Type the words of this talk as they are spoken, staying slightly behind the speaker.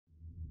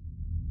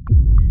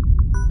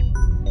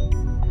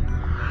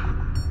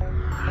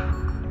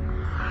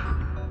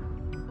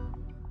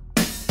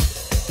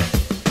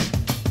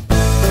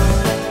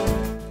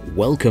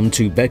Welcome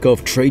to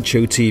Beckhoff Trade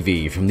Show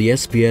TV from the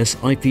SPS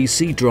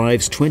IPC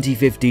Drives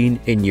 2015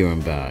 in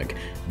Nuremberg,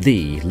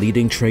 the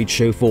leading trade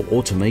show for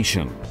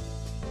automation.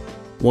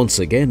 Once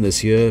again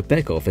this year,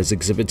 Beckhoff is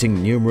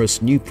exhibiting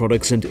numerous new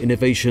products and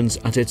innovations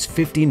at its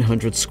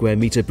 1500 square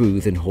meter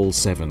booth in Hall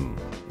 7.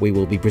 We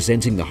will be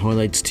presenting the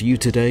highlights to you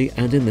today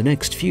and in the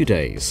next few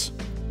days.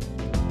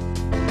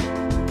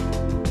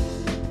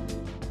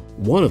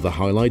 One of the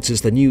highlights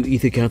is the new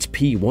EtherCAT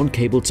P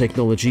one-cable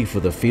technology for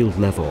the field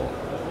level.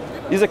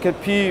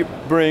 EtherCAT P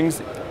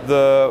brings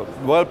the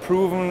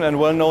well-proven and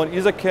well-known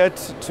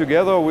EtherCAT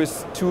together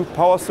with two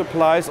power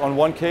supplies on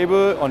one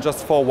cable on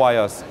just 4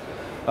 wires.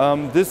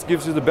 This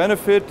gives you the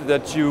benefit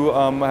that you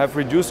have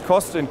reduced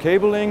cost in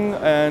cabling,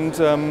 and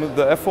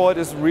the effort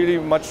is really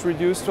much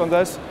reduced on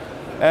this.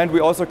 And we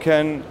also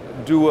can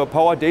do a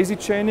power daisy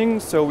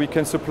chaining, so we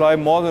can supply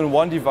more than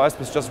one device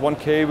with just one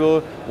cable,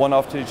 one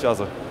after each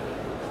other.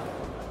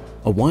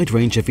 A wide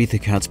range of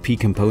EtherCAT P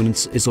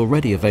components is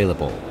already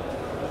available.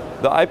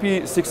 The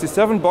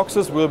IP67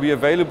 boxes will be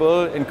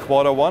available in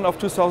Q1 of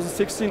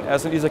 2016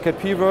 as an EtherCAT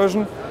P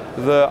version.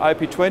 The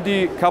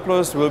IP20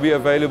 couplers will be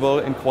available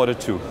in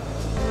Q2.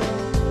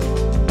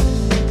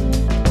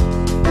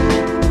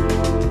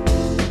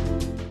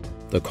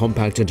 The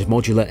compact and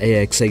modular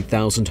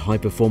AX8000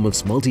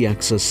 high-performance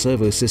multi-axis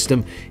servo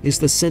system is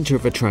the center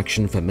of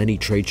attraction for many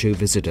trade show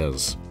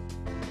visitors.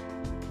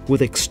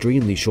 With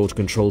extremely short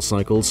control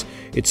cycles,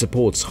 it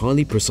supports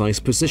highly precise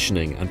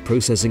positioning and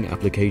processing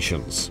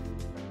applications.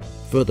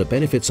 Further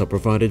benefits are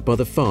provided by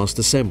the fast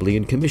assembly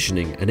and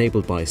commissioning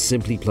enabled by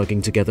simply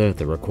plugging together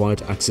the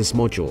required access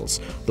modules,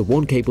 the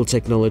one-cable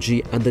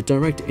technology and the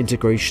direct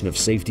integration of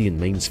safety and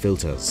mains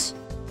filters.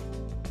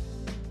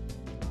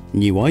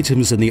 New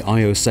items in the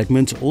I/O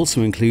segment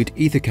also include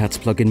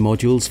EtherCAT plug-in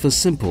modules for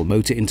simple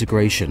motor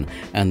integration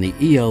and the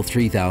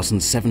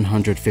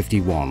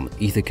EL3751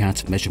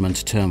 EtherCAT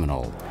measurement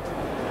terminal.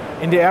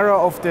 In the era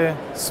of the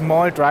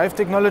small drive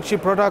technology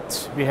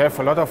products, we have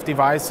a lot of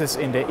devices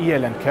in the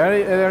EL and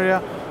carry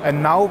area,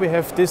 and now we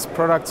have these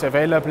products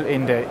available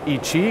in the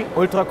EG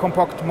ultra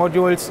compact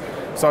modules.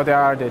 So there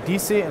are the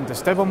DC and the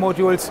stepper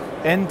modules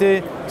and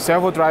the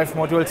servo drive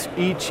modules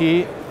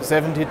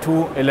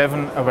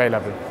EG7211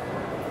 available.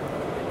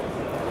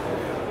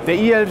 The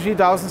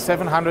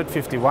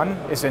EL3751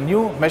 is a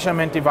new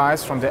measurement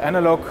device from the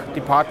analog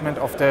department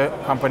of the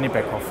company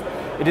Beckhoff.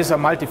 It is a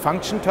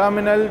multifunction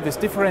terminal with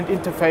different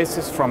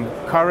interfaces from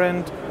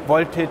current,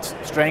 voltage,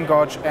 strain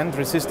gauge and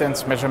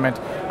resistance measurement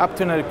up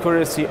to an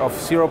accuracy of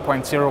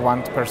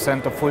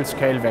 0.01% of full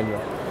scale value.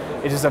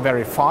 It is a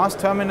very fast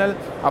terminal,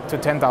 up to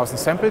 10,000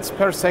 samples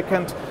per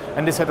second,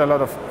 and this had a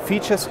lot of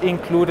features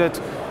included,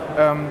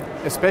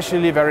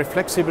 especially very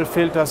flexible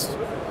filters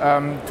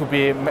to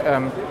be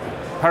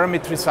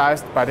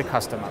parameterized by the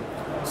customer.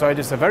 So it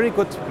is a very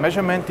good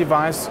measurement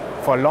device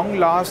for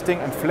long-lasting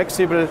and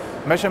flexible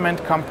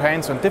measurement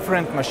campaigns on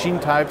different machine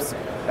types,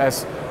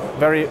 as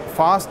very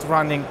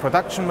fast-running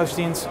production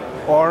machines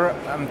or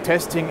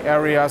testing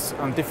areas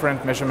on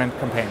different measurement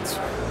campaigns.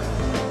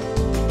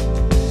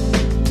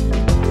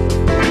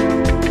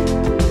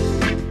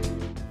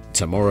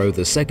 Tomorrow,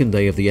 the second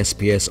day of the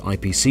SPS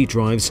IPC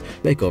Drives,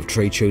 Beckhoff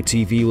Trade Show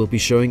TV will be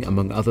showing,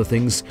 among other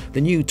things,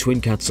 the new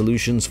TwinCAT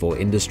solutions for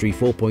Industry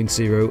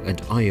 4.0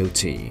 and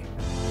IoT.